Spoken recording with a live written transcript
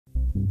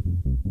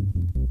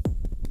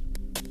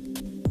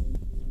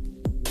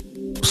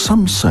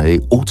Some say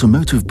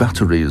automotive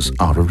batteries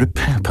are a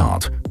repair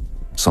part,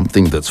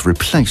 something that's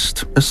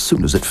replaced as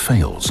soon as it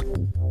fails.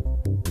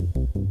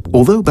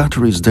 Although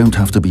batteries don't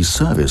have to be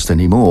serviced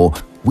anymore,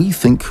 we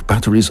think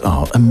batteries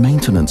are a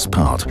maintenance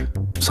part,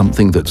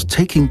 something that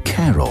taking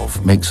care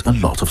of makes a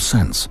lot of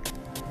sense.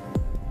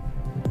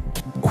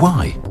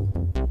 Why?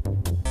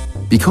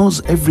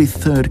 Because every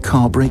third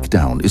car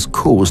breakdown is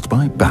caused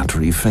by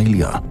battery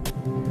failure.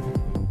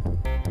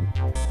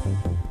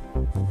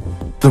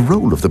 The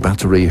role of the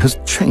battery has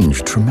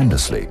changed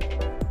tremendously.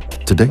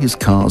 Today's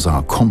cars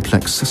are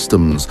complex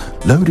systems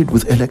loaded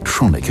with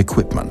electronic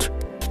equipment.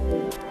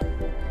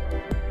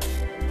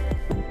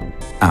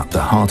 At the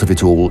heart of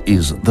it all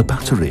is the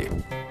battery.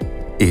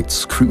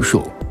 It's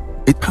crucial.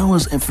 It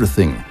powers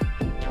everything,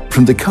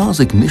 from the car's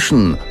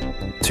ignition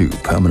to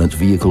permanent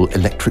vehicle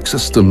electric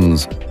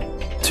systems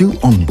to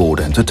onboard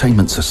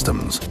entertainment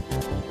systems.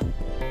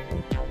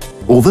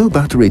 Although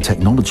battery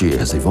technology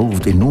has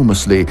evolved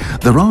enormously,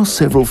 there are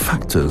several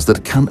factors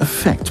that can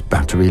affect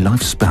battery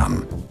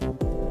lifespan.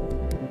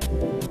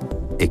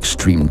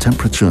 Extreme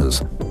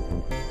temperatures,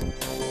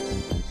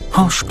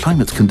 harsh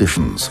climate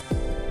conditions,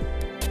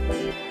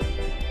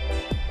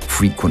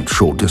 frequent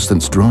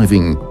short-distance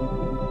driving,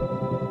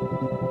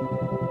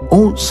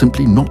 or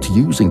simply not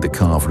using the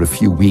car for a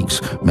few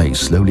weeks may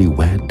slowly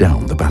wear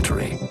down the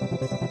battery.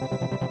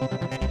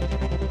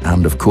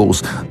 And of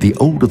course, the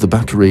older the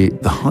battery,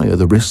 the higher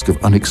the risk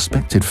of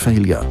unexpected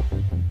failure.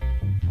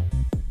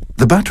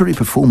 The battery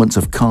performance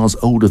of cars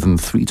older than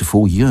 3 to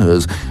 4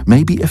 years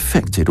may be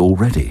affected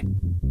already.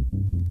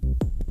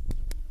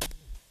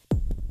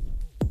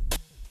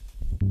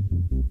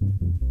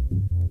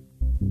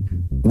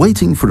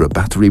 Waiting for a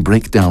battery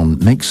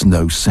breakdown makes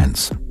no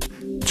sense.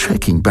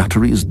 Checking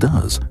batteries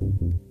does.